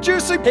 producing. Ik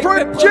ben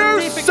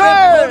productief, ik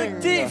ben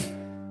productief.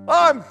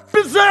 I'm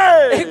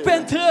busy. Ik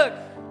ben druk.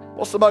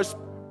 What's the most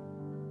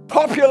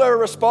popular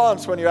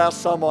response when you ask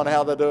someone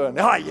how they're doing?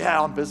 Oh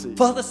yeah, I'm busy.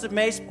 Wat is de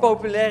meest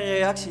populaire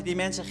reactie die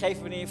mensen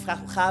geven wanneer je vraagt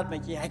hoe gaat het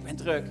met je? Ja, ik ben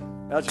druk.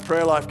 How's your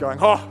prayer life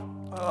going?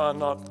 Oh,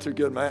 not too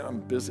good, man.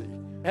 I'm busy.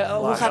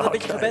 Hoe gaat het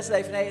met je okay.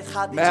 gebedsleven? Nee, het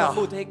gaat niet Nou.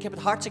 zo goed. Ik heb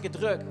het hartstikke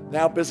druk.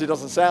 Now busy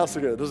doesn't sound so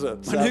good, does it? Maar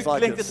nu Sounds like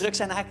klinkt het it's druk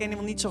zijn eigenlijk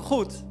helemaal niet zo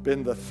goed.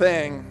 been the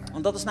thing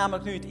Want dat is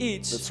namelijk nu het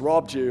iets that's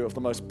robbed you of the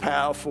most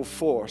powerful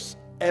force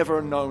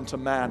ever known to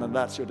man, and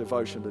that's your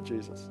devotion to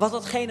Jesus.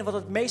 wat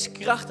het meest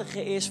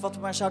krachtige is wat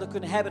we maar zouden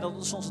kunnen hebben. Dat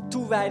is onze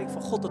toewijding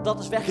van God, dat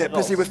is Get busy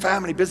weggeroofd. with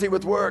family, busy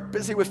with work,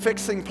 busy with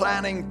fixing,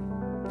 planning.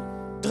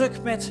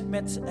 Druk met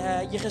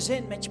je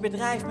gezin, met je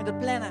bedrijf, met het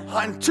plannen.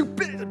 I'm too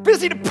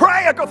busy to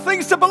pray. I've got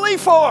things to believe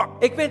for.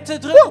 Ik ben te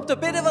druk om te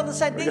bidden, want er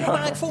zijn dingen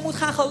waar ik voor moet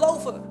gaan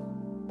geloven.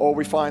 Or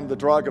we find the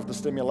drug of the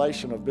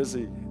stimulation of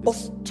busy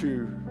is too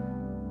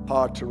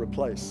hard to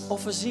replace.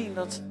 Of we zien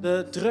dat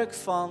de druk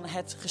van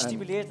het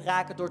gestimuleerd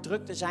raken door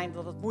druk te zijn,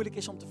 dat het moeilijk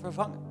is om te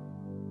vervangen.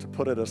 To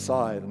put it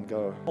aside and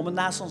go, Om het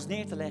naast ons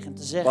neer te leggen en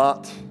te zeggen,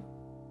 but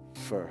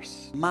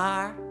first.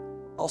 maar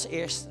als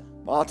eerste.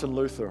 Martin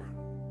Luther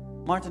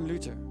Martin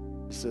Luther,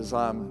 says,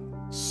 I'm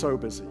so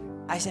busy.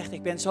 hij zegt,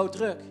 ik ben zo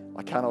druk.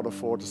 I cannot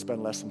afford to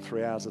spend less than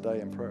 3 hours a day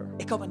in prayer.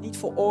 Ik kan me niet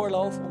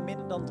veroorloven om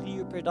minder dan 3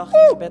 uur per dag in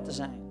gebed te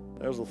zijn.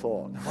 There's a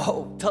thought.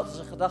 Wow, dat is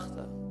een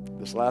gedachte.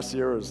 This last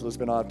year, as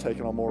Lisbon and I have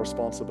taken on more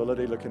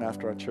responsibility looking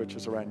after our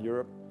churches around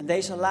Europe, En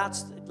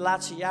het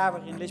laatste jaar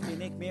waarin Lisbeth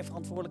en ik meer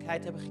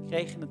verantwoordelijkheid hebben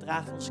gekregen in het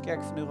dragen van onze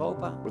kerk van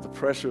Europa. with the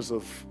pressures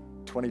of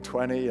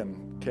 2020 and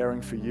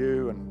caring for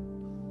you, and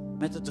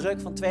Met de druk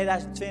van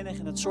 2020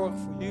 en het zorgen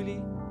voor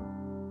jullie.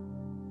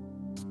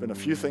 there's been a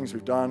few things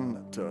we've done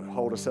to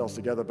hold ourselves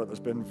together, but there's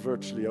been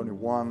virtually only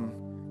one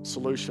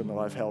solution that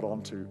I've held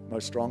on to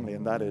most strongly,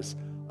 and that is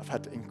I've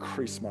had to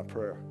increase my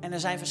prayer. En er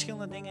zijn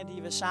verschillende dingen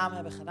die we samen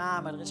hebben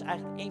gedaan. Maar er is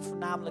eigenlijk één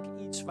voornamelijk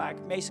iets waar ik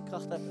de meeste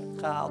kracht heb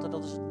gehaald. En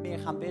dat is het meer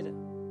gaan bidden.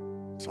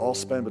 So I'll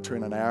spend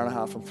between an hour and a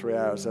half and 3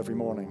 hours every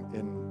morning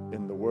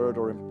in the Word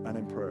and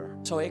in prayer.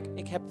 Zo,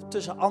 ik heb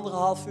tussen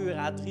 1,5 uur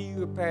à 3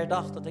 uur per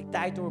dag dat ik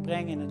tijd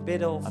doorbreng in het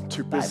bidden of I'm too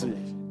het Bijbel busy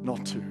lezen.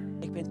 not to.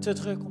 Ik ben te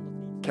druk om dat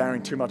niet.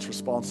 Carrying too much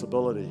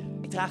responsibility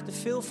Ik draag te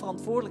veel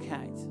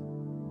verantwoordelijkheid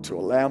to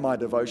allow my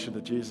devotion to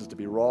Jesus to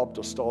be robbed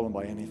or stolen by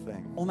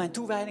anything. om mijn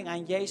toewijding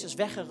aan Jezus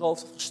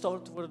weggeroofd of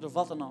gestolen te worden door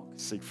wat dan ook.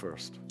 Seek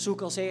first.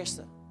 Zoek als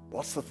eerste.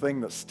 What's the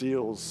thing that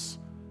steals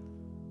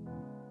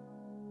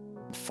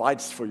and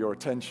fights for your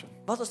attention?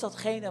 Wat is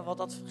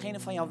datgene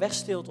van jou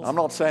wegsteelt of I'm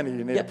not saying that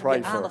you need Je to pray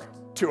hebt je for aandacht.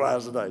 2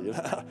 hours a day. You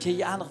know?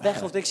 je aandacht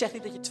wegrooft? Ik zeg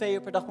niet dat je 2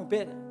 uur per dag moet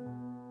bidden.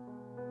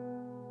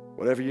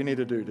 Whatever you need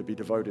to do to be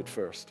devoted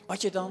first.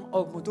 Wat je dan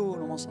ook moet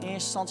doen om als eerste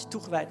instantie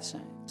toegewijd te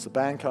zijn. As the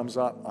band comes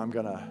up, we're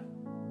gonna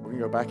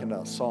go back into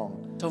that song.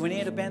 Zo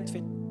wanneer de band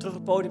weer terug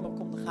het podium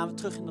opkomt, dan gaan we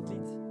terug in dat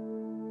lied.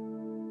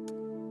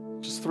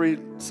 Just 3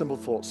 simple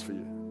thoughts for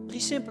you. 3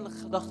 simpele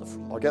gedachten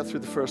voor je. I'll get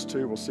through the first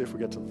 2. We'll see if we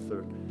get to the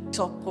third. Ik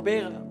zal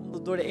proberen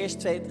om door de eerste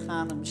 2 te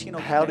gaan en misschien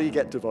ook. How do you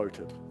get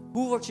devoted?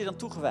 Hoe word je dan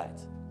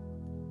toegewijd?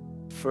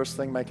 First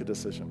thing, make a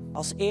decision.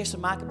 Als eerste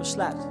maak een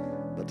besluit.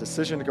 The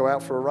decision to go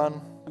out for a run,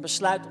 Een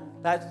besluit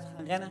om buiten te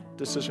gaan rennen.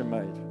 decision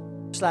made.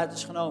 Besluit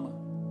is genomen.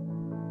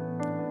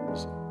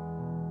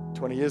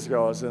 20 years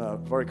ago, I was in a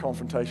very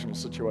confrontational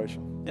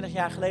situation. 20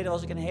 jaar geleden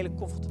was ik in een hele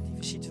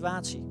confrontatieve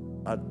situatie.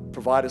 I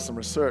provided some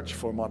research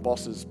for my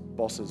boss's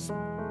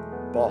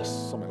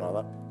boss, something like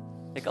that.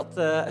 Ik had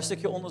een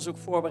stukje onderzoek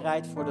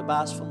voorbereid voor de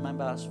baas van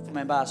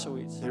mijn baas,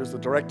 zoiets. He was the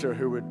director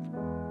who would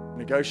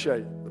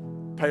negotiate the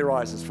pay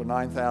rises for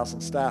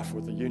 9,000 staff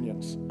with the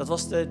unions. Dat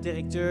was de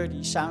directeur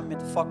die samen met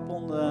de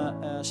vakbonden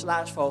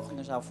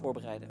salarisverhogingen zou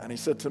voorbereiden. And he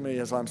said to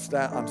me, as I'm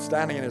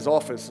standing in his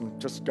office,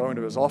 and just going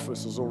to his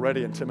office was already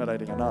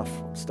intimidating enough.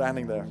 I'm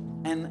standing there.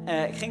 En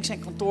ik ging zijn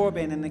kantoor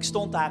binnen en ik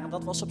stond daar en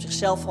dat was op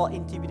zichzelf al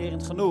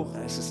intimiderend genoeg. And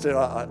he said, Steve,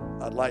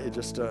 I'd like you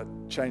just to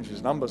change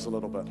his numbers a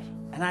little bit.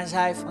 En hij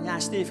zei van, ja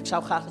Steve, ik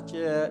zou graag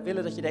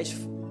willen dat je deze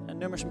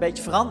nummers een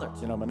beetje verandert.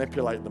 You know,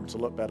 manipulate them to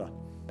look better.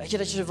 Weet je,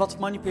 dat je ze wat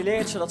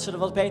manipuleert zodat ze er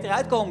wat beter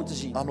uitkomen te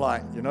zien. I'm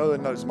like, you know,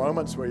 in those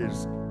moments where you're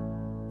just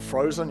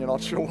frozen, you're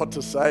not sure what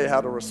to say,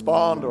 how to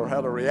respond or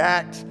how to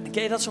react. En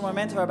ken je dat soort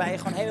momenten waarbij je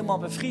gewoon helemaal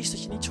bevriest,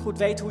 dat je niet zo goed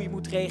weet hoe je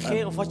moet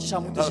reageren of wat je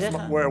zou moeten That's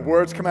zeggen? where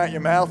words come out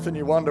your mouth and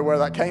you wonder where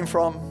that came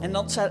from. En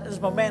dat is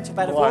het moment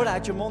waarbij de Like, woorden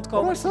uit je mond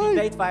komen what dat do je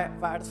I niet say? weet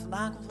waar het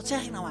vandaan komt. Wat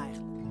zeg ik nou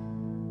eigenlijk?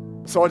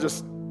 So I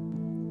just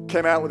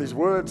came out with these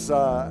words.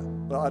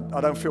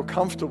 I don't feel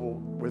comfortable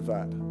with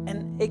that.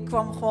 En ik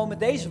kwam gewoon met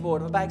deze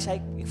woorden waarbij ik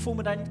zei, ik voel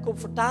me daar niet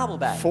comfortabel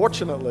bij.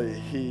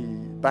 Fortunately, he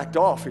backed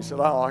off. He said,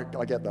 oh,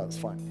 I get that, it's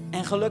fine.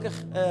 En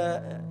gelukkig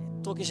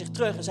trok hij zich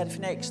terug en zei hij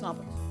van nee, ik snap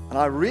het.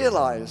 And I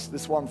realized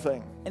this one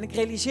thing. En ik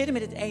realiseerde me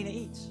dit ene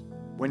iets.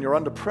 When you're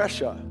under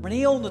pressure, Wanneer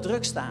je onder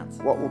druk staat,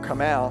 what will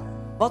come out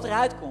wat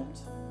eruit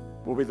komt,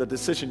 will be the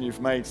decision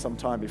you've made some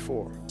time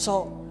before.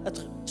 zal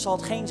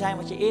hetgeen zijn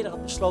wat je eerder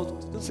had besloten om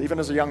te doen. So even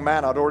as a young man,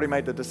 I'd already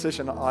made the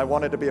decision I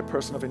wanted to be a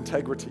person of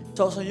integrity.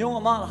 Zoals een jonge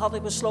man had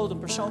ik besloten een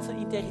persoon van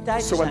integriteit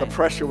te So when the zijn.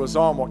 pressure was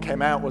on, what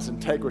came out was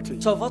integrity.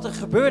 Zo wat er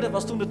gebeurde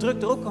was toen de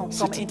druk erop kwam,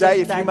 So kwam today,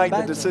 if you integriteit make naar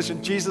the buiten. decision,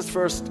 Jesus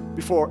first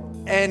before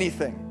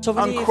anything, So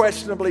wanneer je-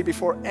 unquestionably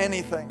before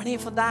anything, Wanneer je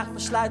vandaag een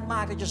besluit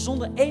maakt dat je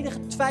zonder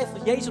enige twijfel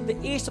Jezus op de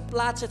eerste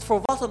plaats zet voor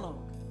wat dan ook,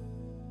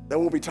 there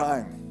will be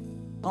time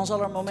dan zal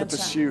er een to moment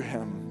zijn pursue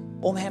Him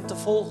om hem te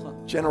volgen.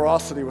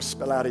 Generosity will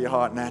spill out of your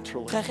heart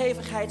naturally.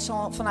 Vrijgevigheid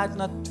zal vanuit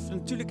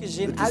natuurlijke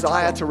zin The desire to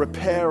uitkomen.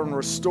 repair and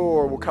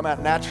restore will come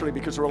out naturally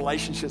because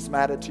relationships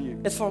matter to you.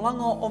 Het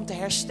verlangen om te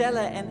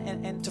herstellen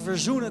en te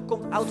verzoenen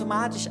komt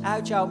automatisch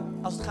uit jou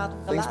als het gaat om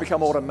Things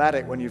become relaties.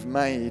 automatic when you've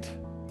made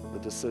the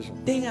decision.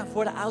 Dingen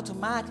worden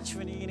automatisch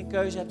wanneer je een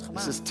keuze hebt He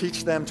gemaakt. says,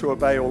 teach them to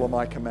obey all of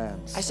my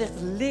commands. Hij zegt,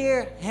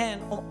 leer hen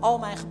om al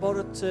mijn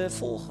geboden te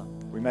volgen.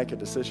 We make a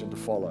decision to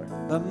follow.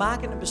 We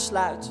maken een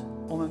besluit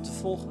om hem te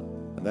volgen.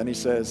 And then he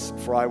says,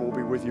 for I will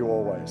be with you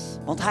always.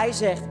 Want hij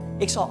zegt,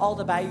 ik zal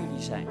altijd bij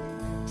jullie zijn.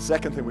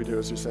 Second thing we do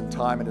is we spend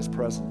time in his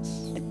presence.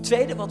 Het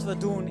tweede wat we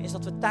doen is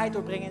dat we tijd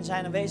doorbrengen in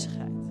zijn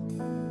aanwezigheid.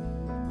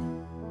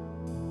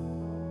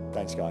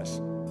 Thanks, guys.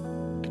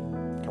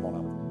 Come on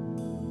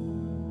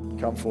up.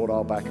 Come forward,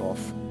 I'll back off.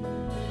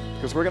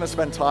 Because we're going to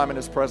spend time in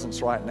his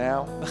presence right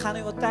now. We gaan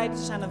nu wat tijd in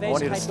zijn want you to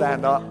aanwezigheid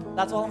stand doorbrengen.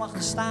 Laten we allemaal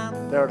gaan staan.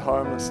 There at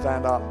home, let's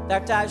stand up.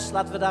 Daar thuis,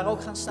 laten we daar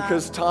ook gaan staan.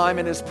 Because time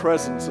in his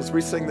presence, as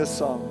we sing this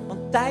song,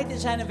 Want tijd in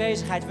zijn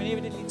aanwezigheid, wanneer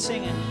we dit lied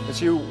zingen, as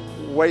you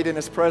wait in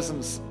his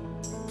presence,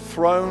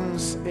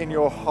 thrones in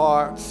your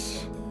heart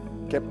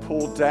get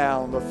pulled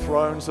down. The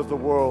thrones of the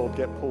world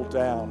get pulled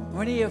down.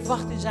 wanneer je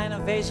wacht in zijn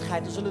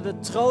aanwezigheid, dan zullen de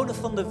tronen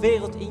van de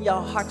wereld in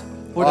jouw hart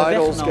worden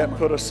Idols get weggenomen.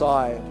 put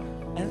aside.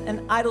 En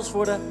idols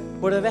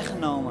worden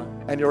weggenomen.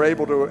 And you're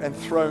able to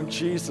enthrone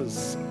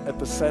Jesus at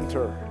the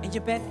center. En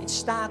je bent in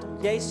staat om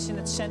Jezus in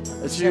het centrum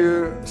te As zetten.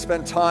 you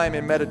spend time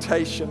in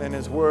meditation in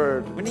his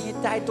word, Wanneer je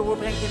tijd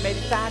doorbrengt in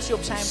meditatie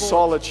op zijn woord.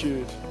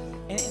 solitude.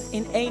 En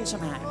in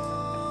eenzaamheid.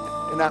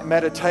 In that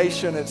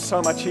meditation, it's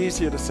so much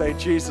easier to say,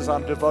 Jesus,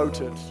 I'm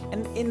devoted.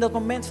 En in dat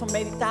moment van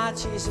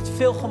meditatie is het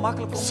veel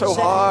gemakkelijker om So te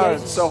zeggen, hard,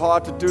 Jezus. so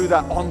hard to do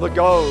that on the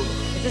go.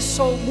 Het is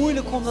zo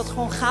moeilijk om dat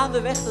gewoon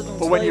gaandeweg te doen. But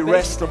terwijl when je you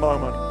bezig rest a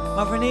moment bent.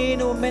 Maar wanneer je in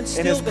een moment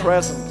in his stil bent,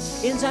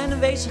 presence, in zijn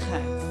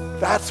aanwezigheid,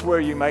 that's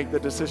where you make the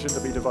decision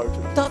to be devoted.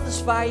 dat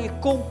is waar je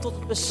komt tot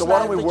het So besluit why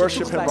don't we dat je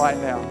worship him toegewijd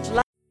right bent. now? Dus laat-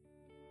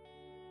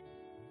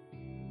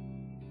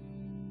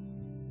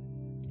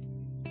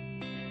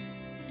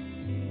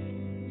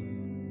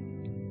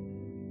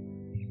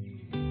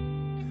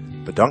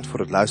 Bedankt voor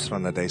het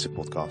luisteren naar deze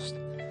podcast.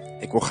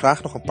 Ik wil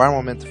graag nog een paar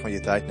momenten van je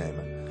tijd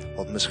nemen,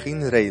 want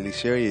misschien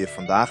realiseer je je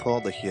vandaag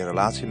wel dat je je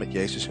relatie met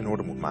Jezus in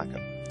orde moet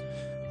maken.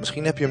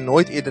 Misschien heb je hem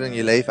nooit eerder in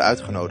je leven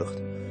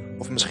uitgenodigd,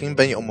 of misschien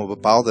ben je om een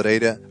bepaalde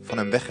reden van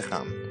hem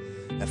weggegaan.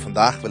 En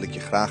vandaag wil ik je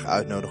graag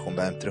uitnodigen om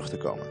bij hem terug te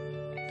komen.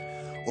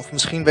 Of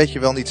misschien weet je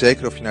wel niet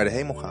zeker of je naar de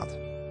hemel gaat.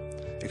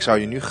 Ik zou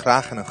je nu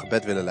graag in een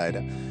gebed willen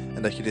leiden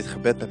en dat je dit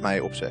gebed met mij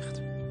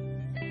opzegt.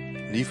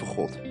 Lieve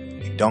God,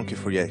 ik dank u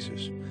voor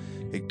Jezus.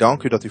 Ik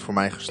dank u dat u voor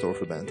mij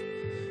gestorven bent.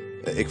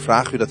 Ik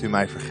vraag u dat u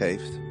mij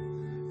vergeeft.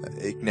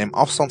 Ik neem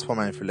afstand van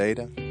mijn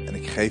verleden en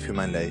ik geef u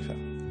mijn leven.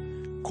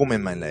 Kom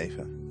in mijn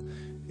leven.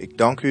 Ik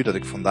dank u dat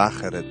ik vandaag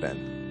gered ben.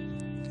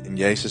 In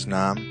Jezus'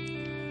 naam.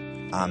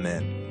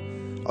 Amen.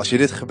 Als je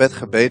dit gebed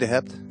gebeden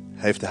hebt,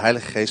 heeft de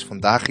Heilige Geest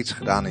vandaag iets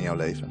gedaan in jouw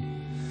leven.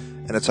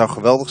 En het zou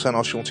geweldig zijn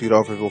als je ons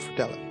hierover wil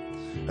vertellen.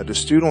 Dus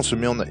stuur ons een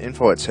mail naar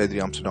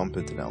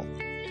info@c3amsterdam.nl.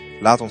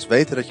 Laat ons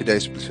weten dat je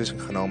deze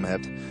beslissing genomen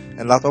hebt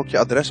en laat ook je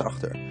adres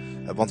achter.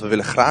 Want we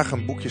willen graag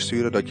een boekje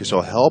sturen dat je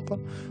zal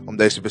helpen om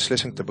deze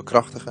beslissing te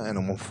bekrachtigen en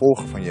om een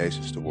volger van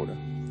Jezus te worden.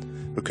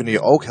 We kunnen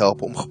je ook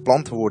helpen om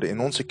geplant te worden in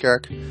onze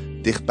kerk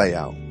dicht bij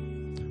jou.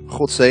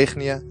 God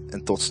zegen je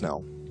en tot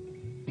snel.